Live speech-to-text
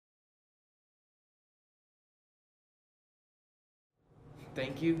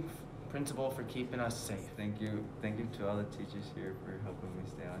Thank you, Principal, for keeping us safe. Thank you to all the teachers here for helping me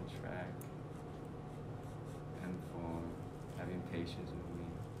stay on track and for having patience with me.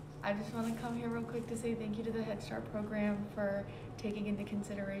 I just want to come here real quick to say thank you to the Head Start program for taking into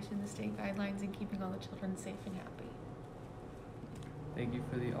consideration the state guidelines and keeping all the children safe and happy. Thank you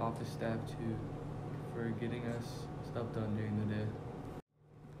for the office staff too, for getting us stuff done during the day.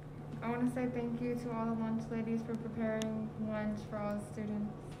 I want to say thank you to all the lunch ladies for preparing lunch for all the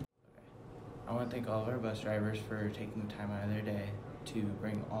students. I want to thank all of our bus drivers for taking the time out of their day to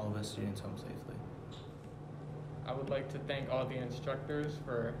bring all of us students home safely. I would like to thank all the instructors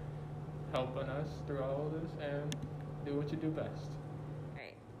for helping us through all of this, and do what you do best.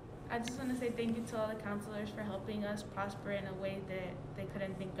 Alright. I just want to say thank you to all the counselors for helping us prosper in a way that they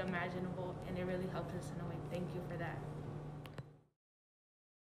couldn't think imaginable, and it really helped us in a way. Thank you for that.